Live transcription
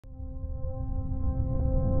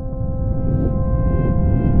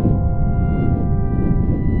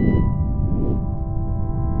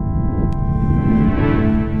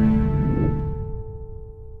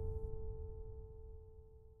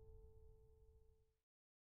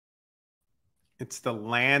It's the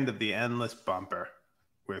land of the endless bumper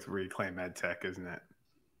with Reclaim EdTech, isn't it?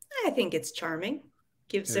 I think it's charming.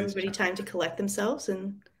 Gives everybody time to collect themselves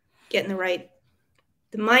and get in the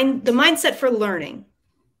mindset for learning.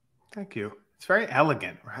 Thank you. It's very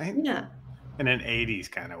elegant, right? Yeah. In an 80s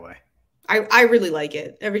kind of way. I really like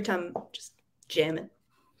it. Every time, just jamming.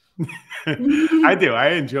 I do.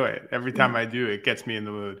 I enjoy it. Every time I do, it gets me in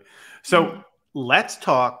the mood. So let's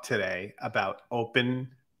talk today about open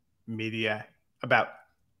media, about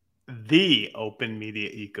the open media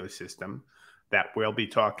ecosystem that we'll be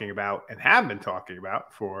talking about and have been talking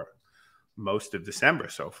about for most of December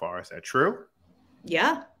so far. Is that true?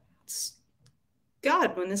 Yeah.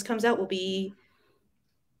 God, when this comes out, we'll be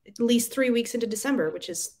at least 3 weeks into December, which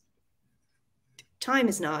is time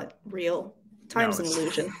is not real. Time's an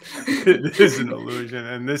illusion. It is an illusion.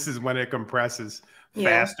 And this is when it compresses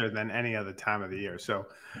faster than any other time of the year. So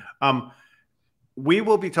we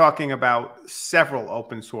will be talking about several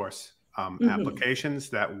open source applications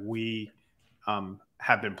that we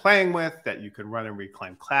have been playing with, that you can run in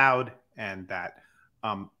Reclaim Cloud, and that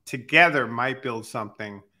together might build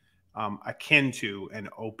something akin to an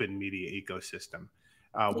open media ecosystem.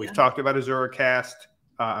 We've talked about AzureCast.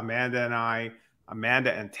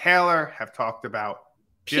 Amanda and Taylor have talked about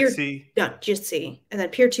Jitsi. Jitsi. And then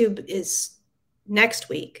PeerTube is next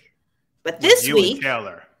week. But this week. And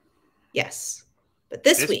Taylor. Yes. But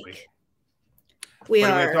this week. What are we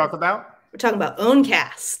going to talk about? We're talking about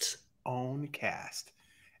Owncast. Owncast.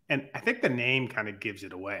 And I think the name kind of gives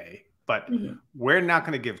it away. But we're not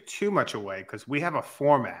going to give too much away because we have a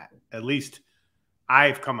format. At least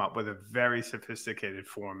I've come up with a very sophisticated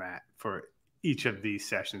format for each of these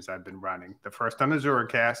sessions I've been running. The first on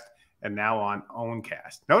AzureCast and now on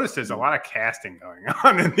Owncast. Notice there's a lot of casting going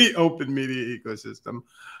on in the open media ecosystem.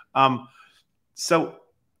 So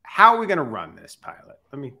how are we going to run this pilot?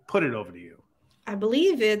 Let me put it over to you. I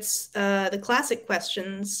believe it's the classic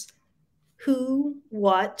questions: who,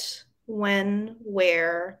 what, when,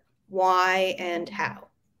 where, why, and how.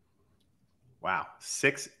 Wow.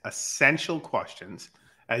 6 essential questions.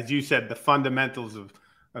 As you said, the fundamentals of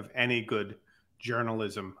any good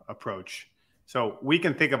journalism approach. So we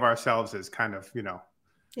can think of ourselves as kind of,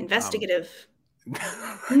 investigative.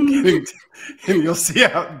 And you'll see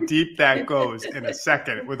how deep that goes in a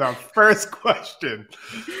second with our first question.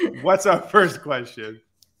 What's our first question?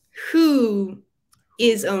 Who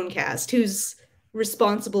is Owncast? Who's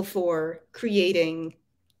responsible for creating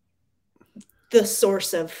the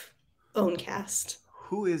source of Owncast?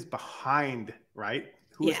 Who is behind, right?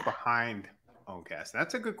 Who is behind Owncast?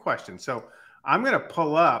 That's a good question. So I'm going to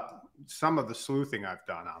pull up some of the sleuthing I've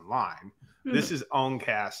done online. This is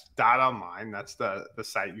owncast.online. That's the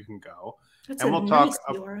site you can go. That's and we'll nice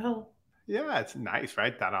talk URL. Yeah, it's nice,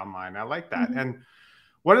 right? .online. I like that. And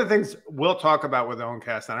one of the things we'll talk about with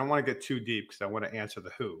Owncast, and I don't want to get too deep because I want to answer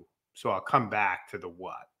the who. So I'll come back to the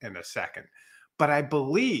what in a second. But I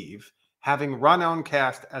believe, having run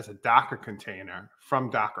Owncast as a Docker container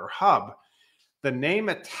from Docker Hub, the name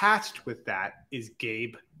attached with that is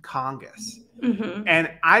Gabe Congas.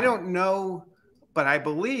 And I don't know, but I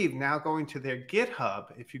believe now going to their GitHub,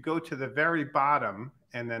 if you go to the very bottom,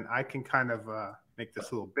 and then I can kind of make this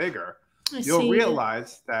a little bigger, you'll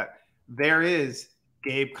realize that there is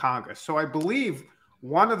Gabe Congas. So I believe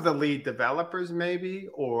one of the lead developers maybe,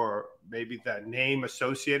 or maybe the name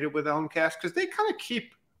associated with Owncast, because they kind of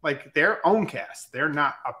keep like their Owncast. They're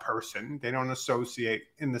not a person. They don't associate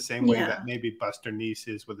in the same way that maybe Buster Neese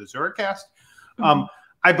is with AzureCast.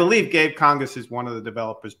 I believe Gabe Congas is one of the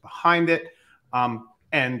developers behind it.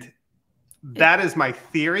 And that is my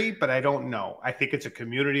theory, but I don't know. I think it's a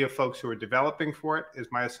community of folks who are developing for it, is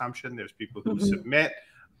my assumption. There's people who submit.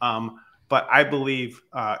 But I believe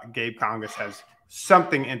Gabe Congas has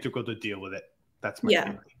something integral to deal with it. That's my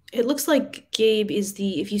theory. It looks like Gabe is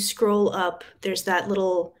if you scroll up, there's that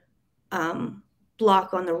little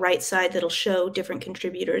block on the right side that'll show different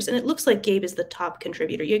contributors. And it looks like Gabe is the top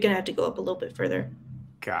contributor. You're going to have to go up a little bit further.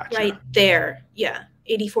 Gotcha. Right there. Yeah.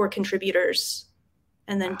 84 contributors.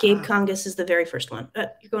 And then Gabe Congas is the very first one.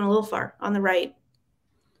 You're going a little far on the right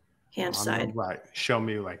hand side. Right. Show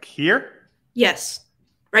me like here? Yes.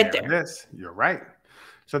 Right there. It is. You're right.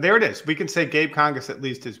 So there it is. We can say Gabe Congas at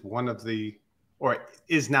least is one of the, or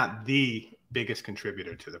is not the biggest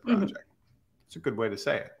contributor to the project. It's a good way to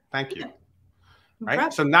say it. Thank you.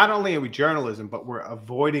 Right. So not only are we journalism, but we're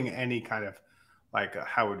avoiding any kind of like,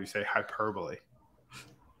 how would we say, hyperbole.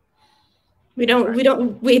 We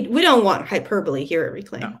don't want hyperbole here at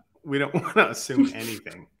Reclaim. No, we don't want to assume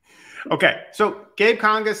anything. Okay, so Gabe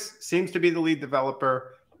Congas seems to be the lead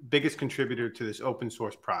developer, biggest contributor to this open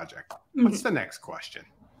source project. What's the next question?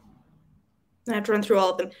 I have to run through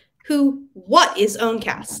all of them. What is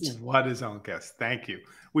Owncast? What is Owncast? Thank you.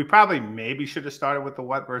 We probably maybe should have started with the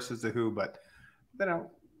what versus the who, but you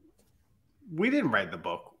know, we didn't write the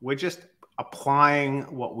book. We're just applying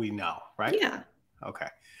what we know, right? Yeah. Okay.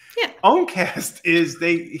 Yeah. Owncast is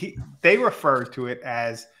they refer to it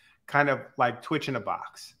as kind of like Twitch in a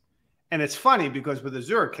box. And it's funny because with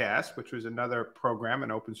AzureCast, which was another program,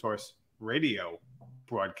 an open source radio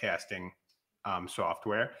broadcasting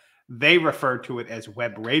software, they refer to it as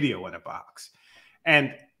web radio in a box.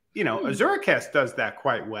 And, you know, AzureCast does that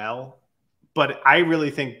quite well. But I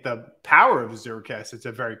really think the power of AzureCast, it's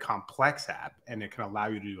a very complex app and it can allow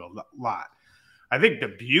you to do a lot. I think the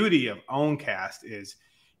beauty of Owncast is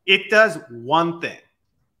it does one thing.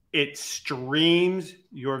 It streams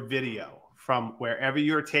your video from wherever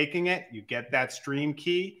you're taking it. You get that stream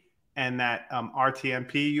key and that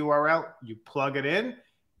RTMP URL, you plug it in,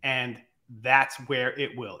 and that's where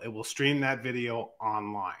it will stream that video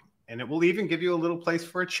online. And it will even give you a little place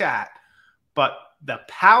for a chat. But the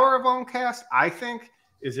power of Owncast, I think,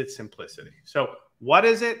 is its simplicity. So what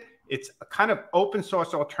is it? It's a kind of open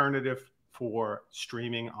source alternative for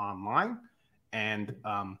streaming online. And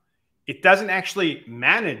it doesn't actually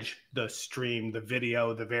manage the stream, the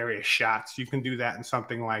video, the various shots. You can do that in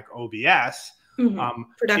something like OBS.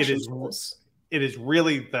 Production tools. It is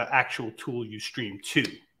really the actual tool you stream to.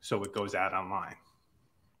 So it goes out online.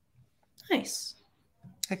 Nice.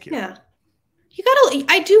 Thank you. Yeah.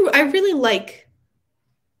 I really like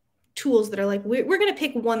tools that are like, we're going to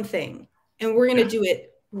pick one thing and we're going to do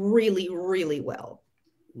it really, really well.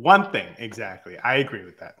 One thing. Exactly. I agree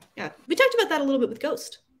with that. Yeah. We talked about that a little bit with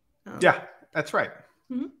Ghost. Yeah, that's right.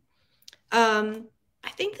 I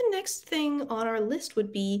think the next thing on our list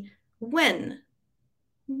would be when.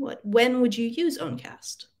 When would you use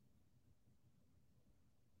Owncast?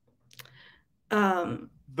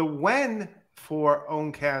 The when for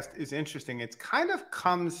Owncast is interesting. It's kind of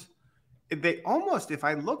comes, they almost, if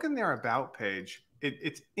I look in their about page,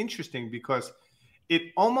 it's interesting because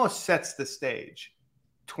it almost sets the stage.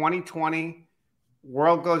 2020,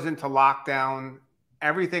 world goes into lockdown,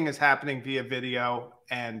 everything is happening via video,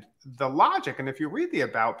 and the logic, and if you read the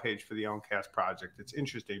about page for the Owncast project, it's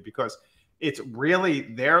interesting because it's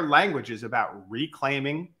really, their language is about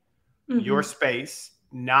reclaiming your space,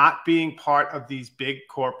 not being part of these big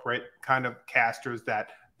corporate kind of casters that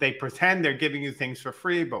they pretend they're giving you things for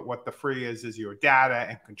free, but what the free is your data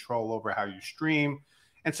and control over how you stream.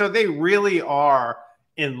 And so they really are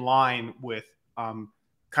in line with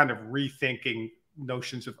kind of rethinking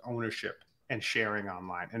notions of ownership and sharing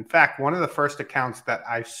online. In fact, one of the first accounts that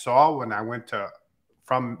I saw when I went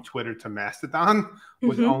from Twitter to Mastodon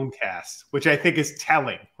was Owncast, which I think is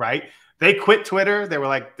telling, right? They quit Twitter. They were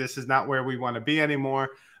like, this is not where we want to be anymore.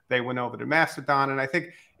 They went over to Mastodon. And I think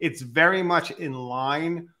it's very much in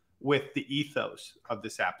line with the ethos of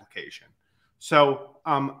this application. So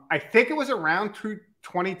I think it was around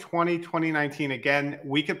 2020, 2019. Again,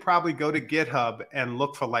 we could probably go to GitHub and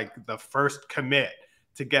look for like the first commit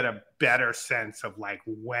to get a better sense of like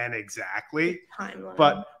when exactly. Timeline.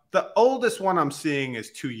 But the oldest one I'm seeing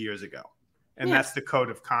is 2 years ago. And that's the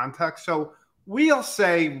code of conduct. So we'll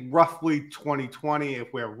say roughly 2020.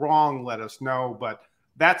 If we're wrong, let us know. But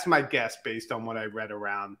that's my guess based on what I read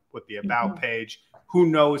around with the about page. Who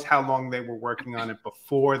knows how long they were working on it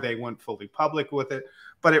before they went fully public with it.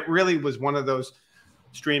 But it really was one of those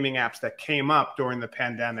streaming apps that came up during the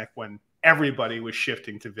pandemic when everybody was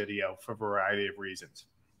shifting to video for a variety of reasons.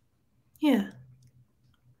 Yeah.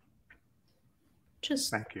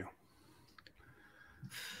 Thank you.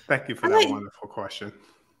 Thank you for that wonderful question.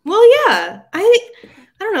 Well, yeah, I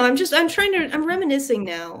don't know. I'm reminiscing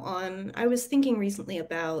now on, I was thinking recently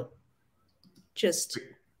about just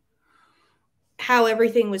how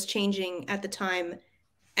everything was changing at the time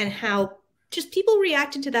and how just people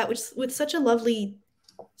reacted to that with such a lovely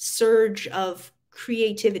surge of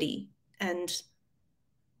creativity and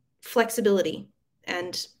flexibility.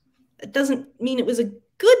 And it doesn't mean it was a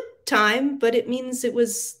good time, but it means it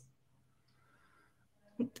was,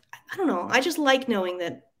 I don't know. I just like knowing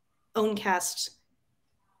that Owncast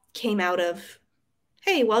came out of,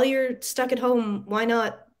 hey, while you're stuck at home, why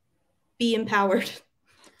not be empowered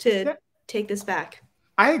to take this back?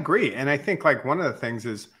 I agree. And I think like one of the things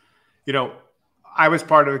is, you know, I was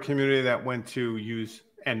part of a community that went to use,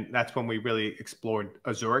 and that's when we really explored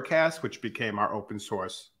AzureCast, which became our open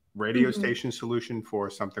source radio station solution for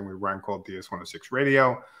something we run called DS106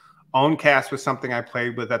 Radio. Owncast was something I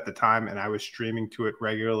played with at the time, and I was streaming to it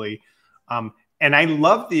regularly. And I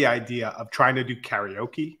love the idea of trying to do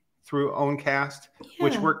karaoke through Owncast,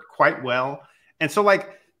 which worked quite well. And so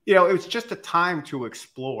like it was just a time to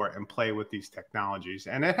explore and play with these technologies.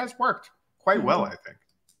 And it has worked quite well, I think.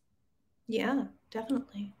 Yeah,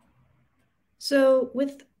 definitely. So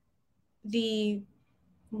with the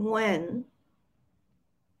when,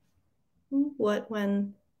 what,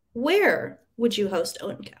 when, where would you host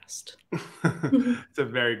Owncast? It's a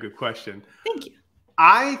very good question. Thank you.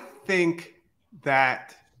 I think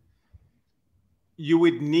that you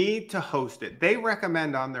would need to host it. They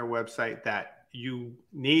recommend on their website that you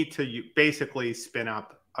need to basically spin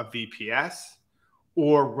up a VPS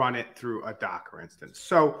or run it through a Docker instance.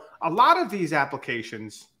 So a lot of these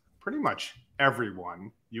applications, pretty much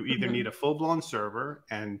everyone, you either need a full-blown server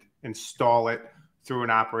and install it through an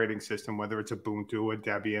operating system, whether it's Ubuntu or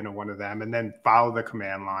Debian or one of them, and then follow the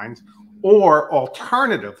command lines, or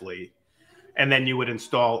alternatively, and then you would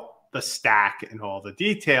install the stack and all the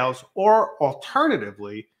details, or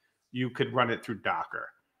alternatively, you could run it through Docker.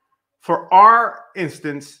 For our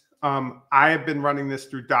instance, I have been running this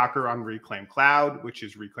through Docker on Reclaim Cloud, which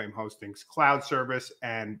is Reclaim Hosting's cloud service,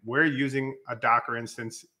 and we're using a Docker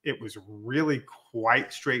instance. It was really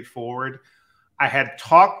quite straightforward. I had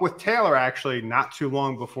talked with Taylor actually not too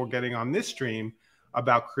long before getting on this stream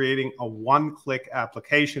about creating a one-click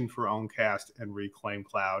application for Owncast and Reclaim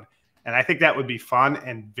Cloud. And I think that would be fun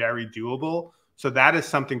and very doable. So that is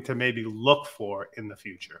something to maybe look for in the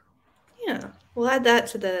future. Yeah, we'll add that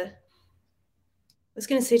to the, I was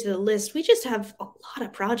going to say to the list. We just have a lot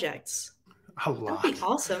of projects. A lot. That'd be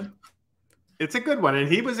awesome. It's a good one.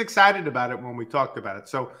 And he was excited about it when we talked about it.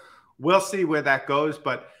 So we'll see where that goes.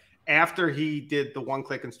 But after he did the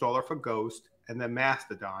one-click installer for Ghost and then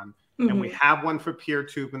Mastodon, and we have one for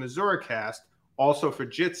PeerTube and AzureCast, also for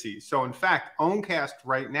Jitsi. So in fact, Owncast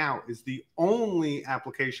right now is the only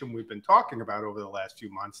application we've been talking about over the last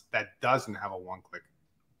few months that doesn't have a one-click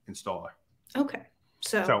installer. Okay.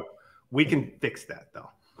 So we can fix that though.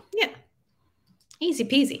 Yeah. Easy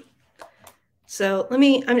peasy. So let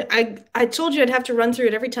me, I told you I'd have to run through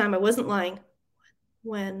it every time. I wasn't lying.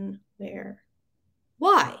 When, where,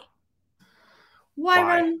 why? Why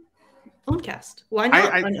run Owncast? Why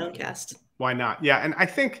not run Owncast? Why not? Yeah. And I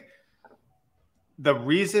think the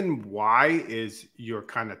reason why is you're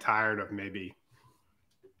kind of tired of maybe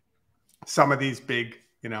some of these big,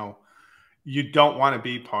 you don't want to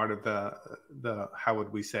be part of the how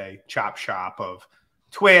would we say, chop shop of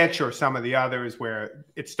Twitch or some of the others where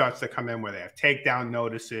it starts to come in where they have takedown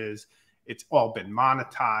notices. It's all been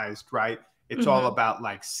monetized, right? It's all about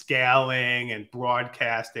like scaling and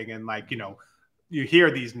broadcasting and like, you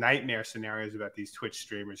hear these nightmare scenarios about these Twitch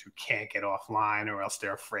streamers who can't get offline or else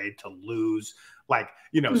they're afraid to lose like,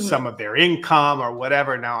 some of their income or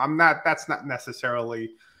whatever. Now that's not necessarily,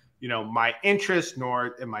 my interest,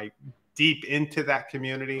 nor am I deep into that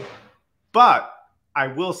community. But I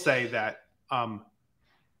will say that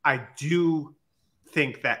I do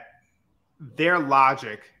think that their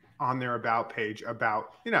logic on their about page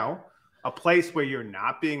about, a place where you're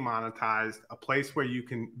not being monetized, a place where you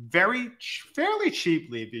can fairly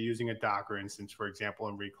cheaply, if you're using a Docker instance, for example,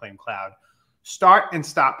 in Reclaim Cloud, start and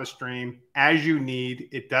stop a stream as you need.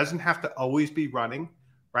 It doesn't have to always be running,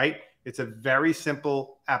 right? It's a very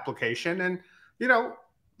simple application. And,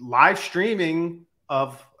 live streaming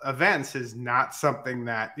of events is not something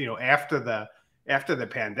that, after the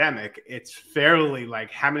pandemic, it's fairly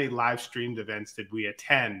like how many live streamed events did we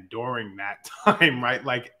attend during that time, right?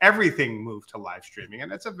 Like everything moved to live streaming.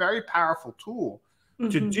 And it's a very powerful tool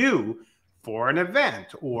to do for an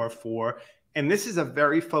event and this is a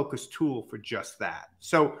very focused tool for just that.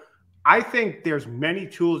 So I think there's many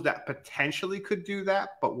tools that potentially could do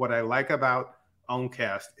that. But what I like about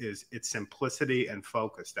Owncast is its simplicity and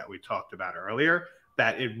focus that we talked about earlier,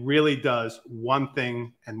 that it really does one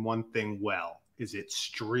thing and one thing well. Is it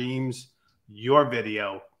streams your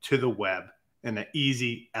video to the web in an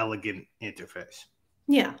easy, elegant interface.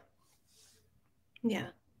 Yeah. Yeah.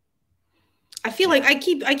 I feel like I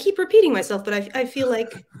keep repeating myself, but I feel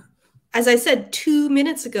like, as I said 2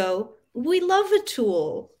 minutes ago, we love a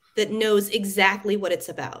tool that knows exactly what it's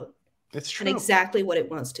about. It's true. And exactly what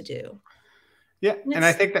it wants to do. Yeah. And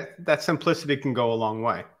I think that simplicity can go a long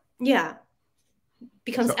way. Yeah.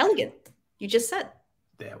 Becomes elegant. You just said.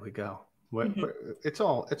 There we go. It's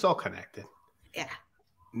all connected. Yeah.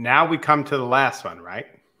 Now we come to the last one, right?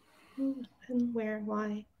 And where,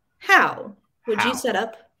 why, how would you set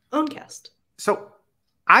up Owncast? So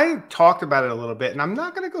I talked about it a little bit, and I'm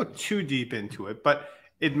not going to go too deep into it, but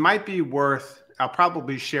it might be worth, I'll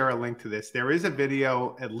probably share a link to this. There is a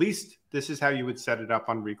video, at least this is how you would set it up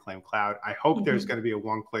on Reclaim Cloud. I hope there's going to be a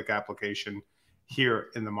one-click application here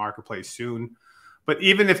in the marketplace soon. But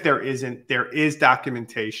even if there isn't, there is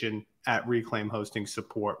documentation. at Reclaim Hosting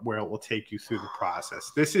Support where it will take you through the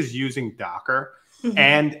process. This is using Docker Mhm.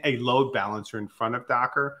 and a load balancer in front of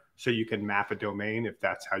Docker, so you can map a domain if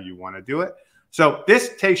that's how you want to do it. So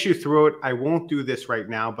this takes you through it. I won't do this right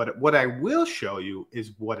now, but what I will show you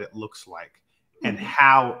is what it looks like and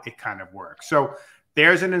how it kind of works. So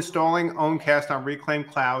there's an installing Owncast on Reclaim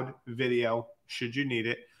Cloud video, should you need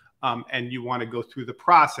it, and you want to go through the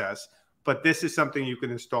process. But this is something you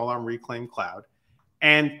can install on Reclaim Cloud.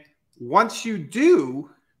 And once you do,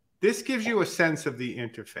 this gives you a sense of the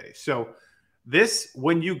interface. So this,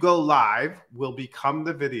 when you go live, will become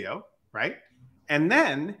the video, right? And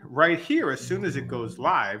then right here, as soon as it goes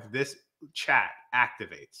live, this chat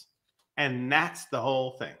activates. And that's the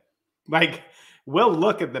whole thing. Like, we'll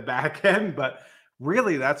look at the back end, but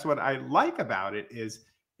really that's what I like about it is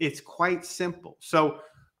it's quite simple. So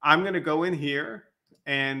I'm going to go in here,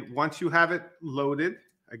 and once you have it loaded,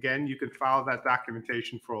 again, you can follow that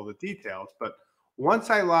documentation for all the details. But once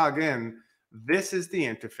I log in, this is the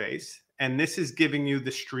interface. And this is giving you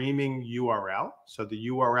the streaming URL. So the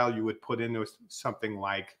URL you would put into something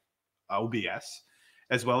like OBS,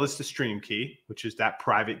 as well as the stream key, which is that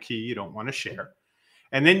private key you don't want to share.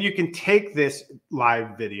 And then you can take this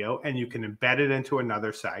live video and you can embed it into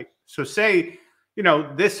another site. So say, you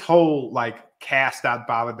know, this whole like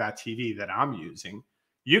cast.baba.tv that I'm using,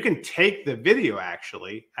 you can take the video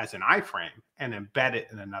actually as an iframe and embed it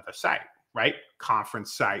in another site, right?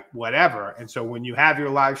 Conference site, whatever. And so when you have your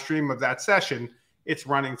live stream of that session, it's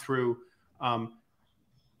running through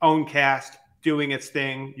Owncast, doing its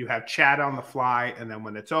thing. You have chat on the fly. And then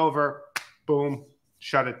when it's over, boom,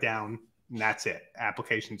 shut it down. And that's it.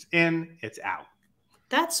 Application's in, it's out.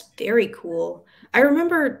 That's very cool. I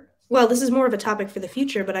remember, well, this is more of a topic for the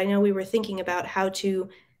future, but I know we were thinking about how to,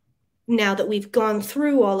 now that we've gone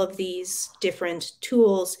through all of these different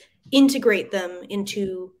tools, integrate them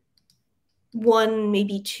into one,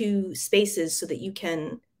 maybe two spaces so that you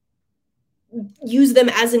can use them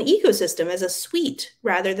as an ecosystem, as a suite,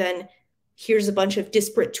 rather than here's a bunch of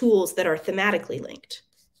disparate tools that are thematically linked.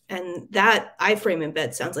 And that iframe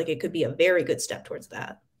embed sounds like it could be a very good step towards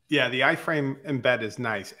that. Yeah, the iframe embed is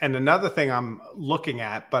nice. And another thing I'm looking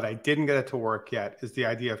at, but I didn't get it to work yet, is the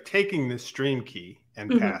idea of taking the stream key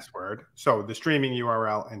and password. So the streaming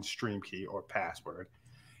URL and stream key or password,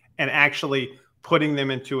 and actually putting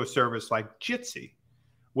them into a service like Jitsi,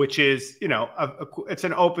 which is, you know, it's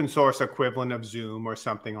an open source equivalent of Zoom or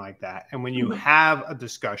something like that. And when you have a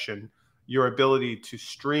discussion, your ability to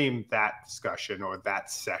stream that discussion or that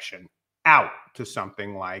session out to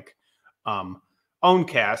something like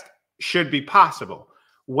Owncast should be possible.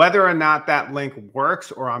 Whether or not that link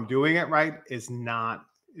works or I'm doing it right is not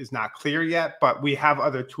clear yet, but we have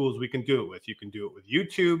other tools we can do it with. You can do it with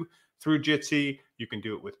YouTube through Jitsi. You can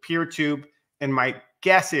do it with PeerTube. And my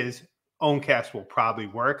guess is Owncast will probably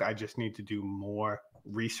work. I just need to do more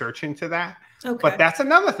research into that. Okay. But that's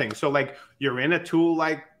another thing. So like you're in a tool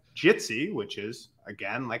like Jitsi, which is,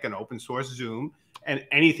 again, like an open source Zoom, and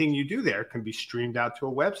anything you do there can be streamed out to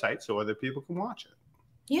a website so other people can watch it.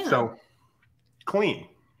 Yeah. So clean.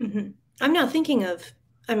 I'm now thinking of,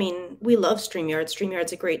 I mean, we love StreamYard.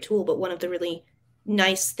 StreamYard's a great tool, but one of the really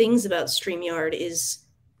nice things about StreamYard is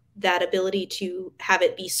that ability to have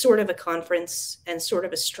it be sort of a conference and sort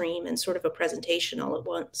of a stream and sort of a presentation all at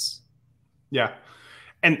once. Yeah.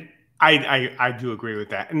 And I do agree with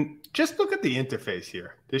that. And just look at the interface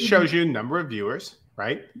here. This shows you a number of viewers,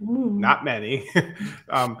 right? Not many.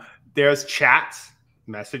 There's chats,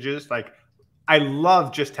 messages. Like, I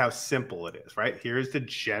love just how simple it is, right? Here's the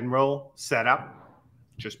general setup.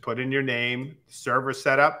 Just put in your name, server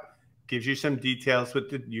setup, gives you some details with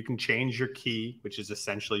the, you can change your key, which is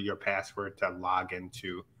essentially your password to log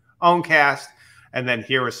into Owncast. And then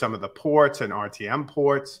here are some of the ports and RTM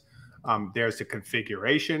ports. There's the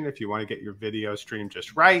configuration if you want to get your video stream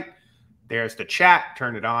just right. There's the chat,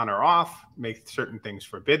 turn it on or off, make certain things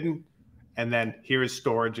forbidden. And then here is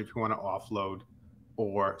storage if you want to offload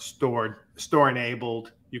or store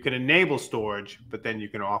enabled. You can enable storage, but then you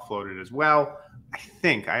can offload it as well.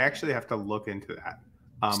 I actually have to look into that.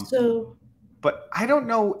 But I don't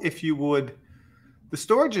know if you would. The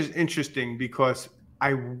storage is interesting because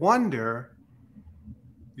I wonder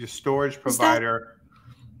your storage provider.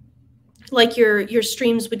 Like your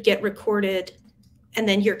streams would get recorded and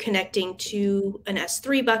then you're connecting to an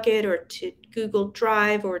S3 bucket or to Google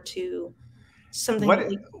Drive or to something like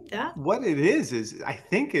that? What it is I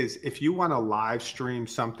think is if you want to live stream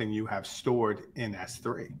something you have stored in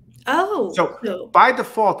S3. Oh. So by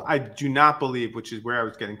default, I do not believe, which is where I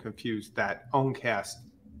was getting confused, that Owncast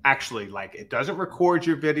actually, like, it doesn't record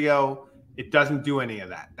your video. It doesn't do any of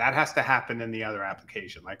that. That has to happen in the other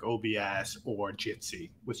application, like OBS or Jitsi,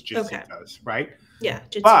 which Jitsi Okay. does, right? Yeah,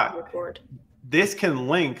 Jitsi But record. this can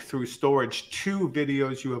link through storage to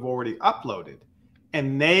videos you have already uploaded,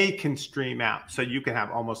 and they can stream out. So you can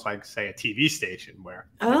have almost like, say, a TV station where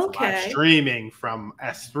it's live Okay. streaming from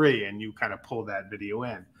S3 and you kind of pull that video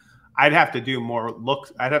in. I'd have to do more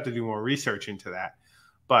research into that.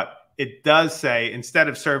 But it does say, instead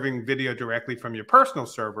of serving video directly from your personal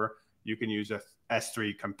server, you can use a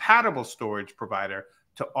S3 compatible storage provider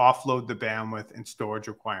to offload the bandwidth and storage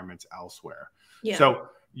requirements elsewhere. Yeah. So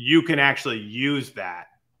you can actually use that,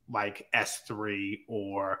 like S3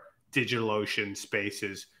 or DigitalOcean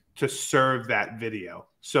spaces, to serve that video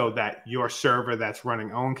so that your server that's running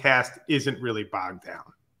Owncast isn't really bogged down,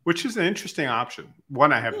 which is an interesting option.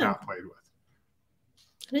 One I have not played with.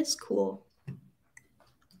 It is cool.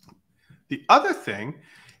 The other thing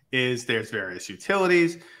is there's various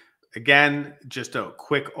utilities. Again, just a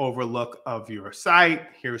quick overlook of your site.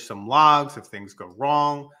 Here's some logs if things go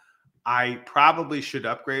wrong. I probably should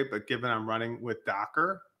upgrade, but given I'm running with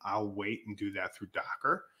Docker, I'll wait and do that through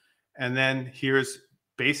Docker. And then here's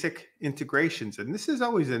basic integrations. And this is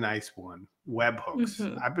always a nice one, webhooks.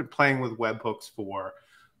 I've been playing with webhooks for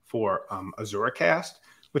AzureCast,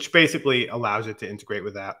 which basically allows it to integrate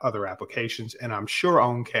with other applications. And I'm sure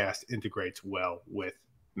Owncast integrates well with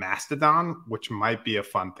Mastodon, which might be a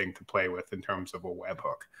fun thing to play with in terms of a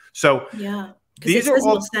webhook. So yeah, because it says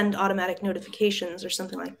it'll send automatic notifications or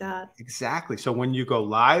something like that. Exactly. So when you go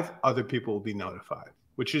live, other people will be notified,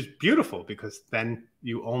 which is beautiful because then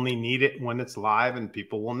you only need it when it's live and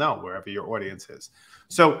people will know wherever your audience is.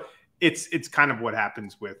 So it's kind of what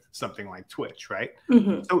happens with something like Twitch, right?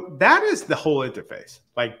 So that is the whole interface.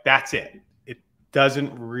 Like, that's it. It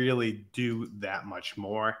doesn't really do that much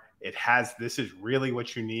more. It has, this is really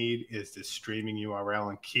what you need, is the streaming URL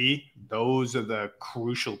and key. Those are the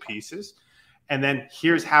crucial pieces. And then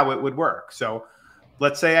here's how it would work. So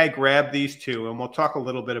let's say I grab these two, and we'll talk a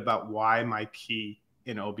little bit about why my key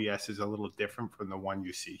in OBS is a little different from the one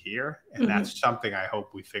you see here. And that's something I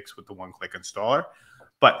hope we fix with the one-click installer.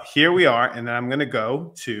 But here we are, and then I'm going to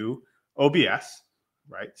go to OBS,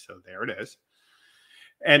 right? So there it is.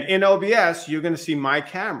 And in OBS, you're going to see my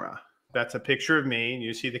camera. That's a picture of me, and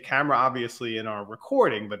you see the camera obviously in our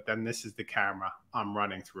recording, but then this is the camera I'm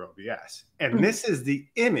running through OBS. And this is the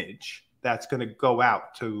image that's going to go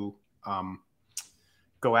out to Owncast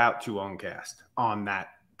on that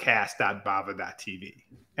cast.bava.tv.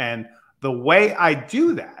 And the way I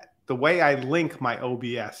do that, the way I link my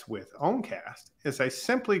OBS with Owncast, is I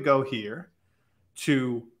simply go here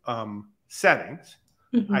to settings.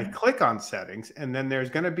 I click on settings, and then there's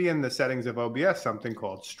going to be in the settings of OBS something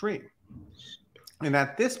called stream. And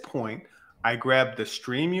at this point, I grab the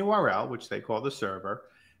stream URL, which they call the server,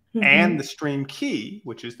 and the stream key,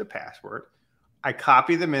 which is the password. I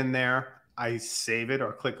copy them in there. I save it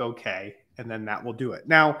or click OK, and then that will do it.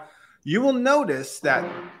 Now, you will notice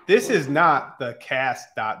that this is not the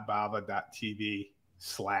cast.bava.tv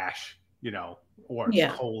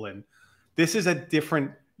 / colon. This is a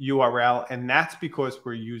different URL, and that's because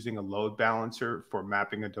we're using a load balancer for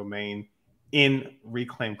mapping a domain in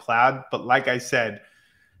Reclaim Cloud. But like I said,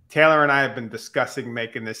 Taylor and I have been discussing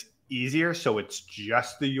making this easier, so it's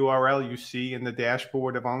just the URL you see in the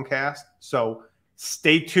dashboard of Owncast. So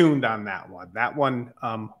stay tuned on that one. That one,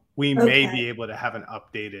 we may be able to have an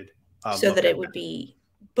updated so that it would be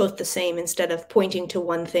both the same instead of pointing to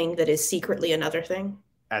one thing that is secretly another thing.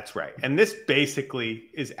 That's right. And this basically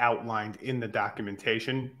is outlined in the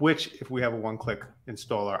documentation, which if we have a one-click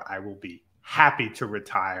installer, I will be happy to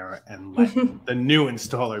retire and let the new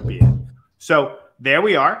installer be it. So there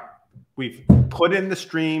we are. We've put in the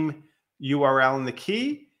stream URL and the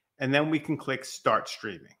key, and then we can click Start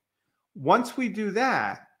Streaming. Once we do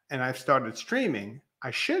that, and I've started streaming,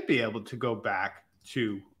 I should be able to go back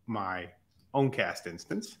to my Owncast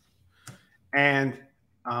instance. And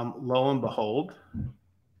lo and behold,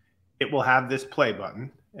 it will have this play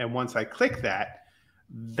button. And once I click that,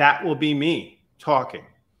 that will be me talking.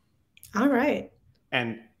 All right.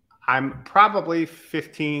 And I'm probably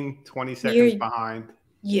 15, 20 seconds behind.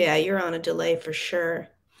 Yeah, you're on a delay for sure.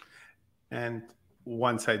 And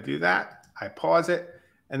once I do that, I pause it.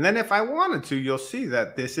 And then if I wanted to, you'll see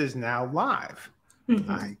that this is now live.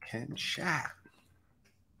 I can chat.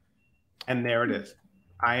 And there it is.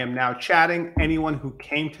 I am now chatting. Anyone who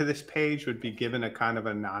came to this page would be given a kind of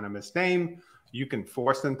anonymous name. You can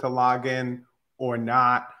force them to log in or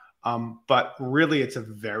not. But really, it's a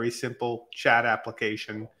very simple chat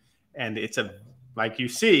application. And it's like you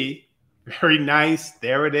see, very nice.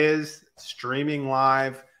 There it is, streaming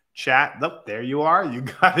live. chat. Look, there you are. You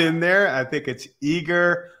got in there. I think it's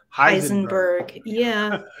Eager Heisenberg. Heisenberg.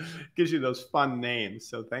 Yeah. Gives you those fun names.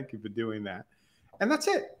 So thank you for doing that. And that's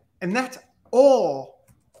it. And that's all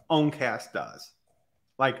Owncast does.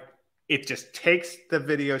 Like, it just takes the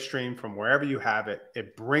video stream from wherever you have it.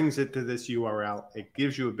 It brings it to this URL. It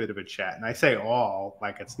gives you a bit of a chat. And I say all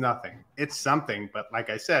like it's nothing. It's something. But like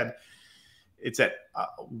I said, it's a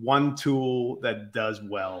one tool that does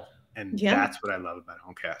well. And that's what I love about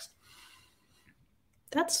Owncast.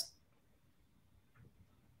 That's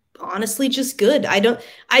honestly just good. I don't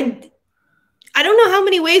know how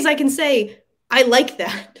many ways I can say I like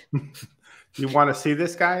that. You want to see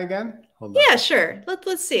this guy again? Hold on. Yeah, sure.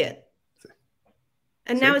 Let's see it.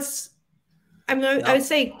 And now it's, I would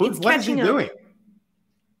say it's what catching is he up. doing?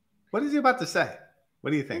 What is he about to say?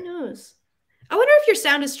 What do you think? Who knows? I wonder if your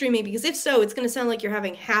sound is streaming, because if so, it's going to sound like you're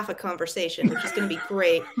having half a conversation, which is going to be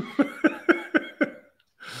great.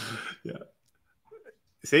 Yeah.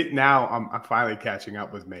 See, now I'm finally catching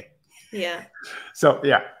up with me. Yeah. So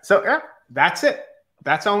yeah. That's it.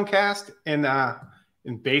 That's Owncast in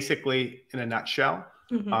basically in a nutshell.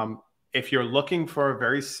 Mm-hmm. If you're looking for a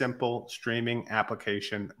very simple streaming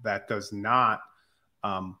application that does not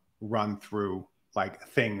run through like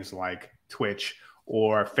things like Twitch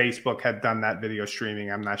or Facebook had done that video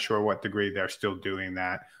streaming. I'm not sure what degree they're still doing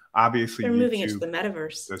that. Obviously, they're moving it to the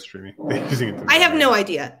metaverse. They're streaming. They're using it to the I have no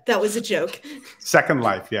idea. That was a joke. Second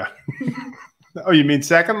Life, yeah. Oh, you mean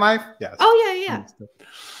Second Life? Yes. Oh, yeah.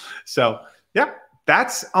 So, yeah,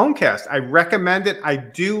 that's Owncast. I recommend it. I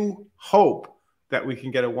do hope that we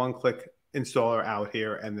can get a one-click installer out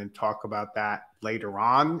here and then talk about that later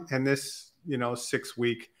on in this,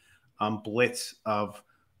 6-week blitz of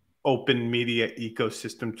open media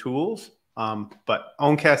ecosystem tools. But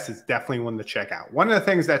Owncast is definitely one to check out. One of the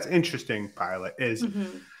things that's interesting, Pilot, is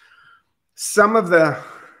some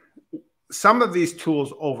of these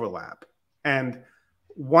tools overlap. And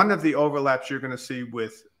one of the overlaps you're going to see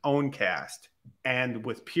with Owncast and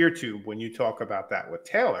with PeerTube, when you talk about that with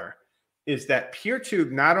Taylor, is that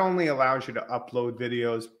PeerTube not only allows you to upload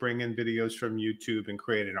videos, bring in videos from YouTube and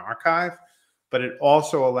create an archive, but it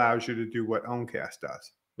also allows you to do what Owncast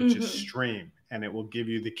does, which is stream. And it will give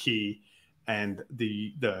you the key and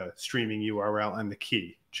the streaming URL and the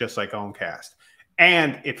key, just like Owncast.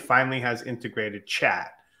 And it finally has integrated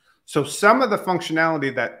chat. So some of the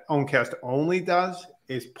functionality that Owncast only does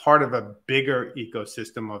is part of a bigger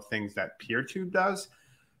ecosystem of things that PeerTube does.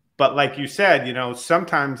 But like you said,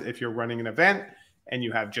 sometimes if you're running an event and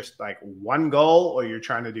you have just like one goal or you're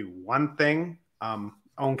trying to do one thing,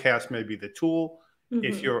 Owncast may be the tool.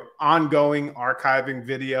 If you're ongoing archiving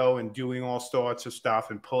video and doing all sorts of stuff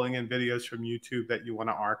and pulling in videos from YouTube that you want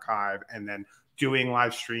to archive and then doing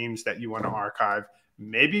live streams that you want to archive,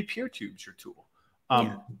 maybe PeerTube's your tool.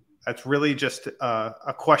 That's really just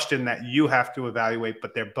a question that you have to evaluate,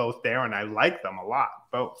 but they're both there, and I like them a lot,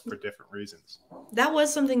 both for different reasons. That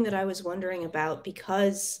was something that I was wondering about,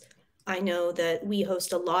 because I know that we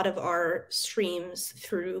host a lot of our streams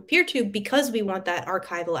through PeerTube because we want that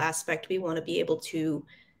archival aspect. We want to be able to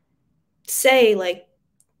say, like,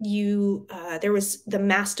 there was the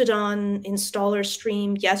Mastodon installer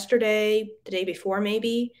stream yesterday, the day before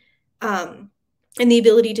maybe, and the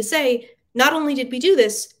ability to say, not only did we do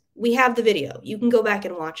this, we have the video. You can go back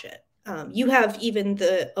and watch it. You have even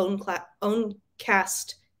the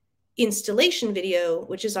Owncast installation video,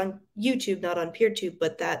 which is on YouTube, not on PeerTube.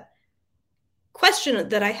 But that question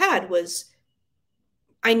that I had was,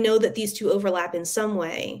 I know that these two overlap in some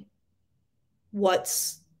way.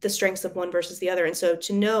 What's the strengths of one versus the other? And so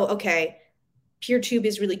to know, okay, PeerTube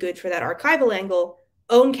is really good for that archival angle.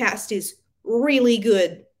 Owncast is really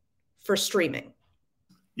good for streaming.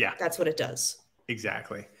 Yeah. That's what it does.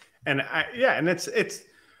 Exactly. And and it's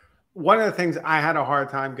one of the things I had a hard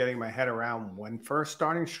time getting my head around when first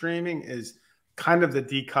starting streaming is kind of the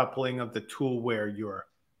decoupling of the tool where you're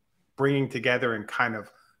bringing together and kind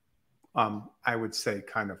of, I would say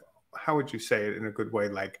kind of, how would you say it in a good way?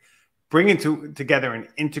 Like bringing together and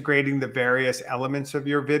integrating the various elements of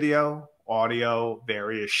your video, audio,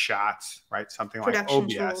 various shots, right? Something like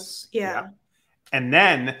OBS. Tools. Yeah. And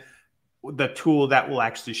then the tool that will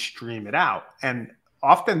actually stream it out. And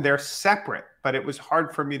often they're separate, but it was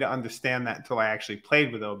hard for me to understand that until I actually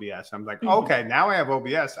played with OBS. I'm like, okay, now I have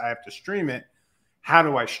OBS. I have to stream it. How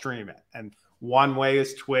do I stream it? And one way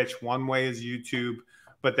is Twitch, one way is YouTube,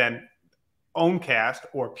 but then Owncast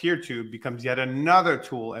or PeerTube becomes yet another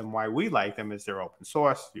tool. And why we like them is they're open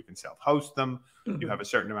source. You can self-host them. You have a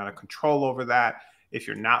certain amount of control over that. If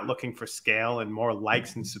you're not looking for scale and more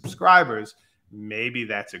likes and subscribers, maybe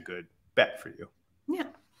that's a good bet for you. Yeah.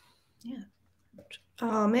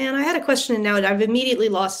 Oh man, I had a question and now I've immediately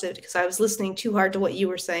lost it because I was listening too hard to what you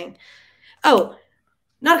were saying. Oh,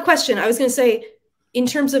 not a question. I was going to say, in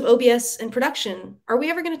terms of OBS and production, are we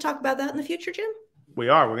ever going to talk about that in the future, Jim? We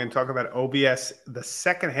are. We're going to talk about OBS the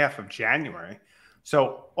second half of January.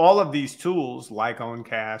 So all of these tools like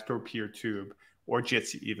Owncast or PeerTube or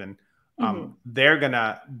Jitsi even, they're going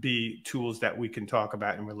to be tools that we can talk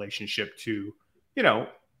about in relationship to,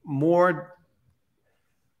 more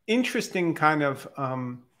interesting kind of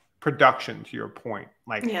production, to your point,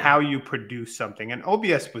 like how you produce something. And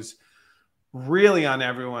OBS was really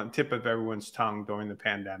on tip of everyone's tongue during the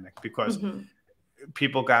pandemic because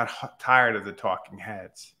people got tired of the talking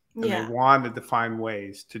heads and they wanted to find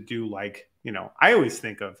ways to do, like, I always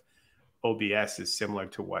think of OBS as similar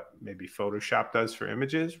to what maybe Photoshop does for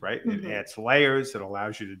images, right? It adds layers. It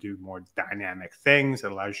allows you to do more dynamic things.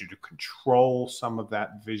 It allows you to control some of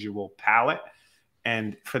that visual palette.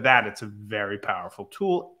 And for that, it's a very powerful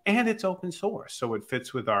tool, and it's open source. So it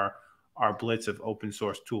fits with our blitz of open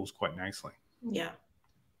source tools quite nicely. Yeah.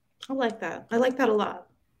 I like that. I like that a lot.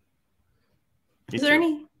 Are there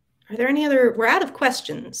any other, we're out of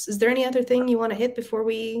questions. Is there any other thing you want to hit before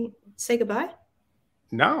we say goodbye?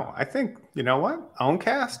 No, I think, you know what?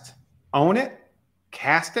 Owncast, own it,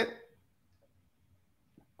 cast it,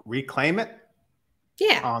 reclaim it.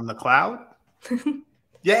 Yeah. On the cloud.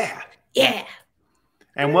 Yeah. Yeah.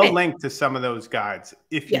 And we'll link to some of those guides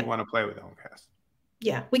if you want to play with Owncast.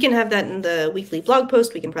 Yeah, we can have that in the weekly blog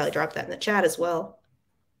post. We can probably drop that in the chat as well.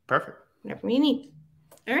 Perfect. Whatever you need.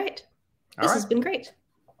 All right. This has been great.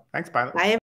 Thanks, Pilot. Bye.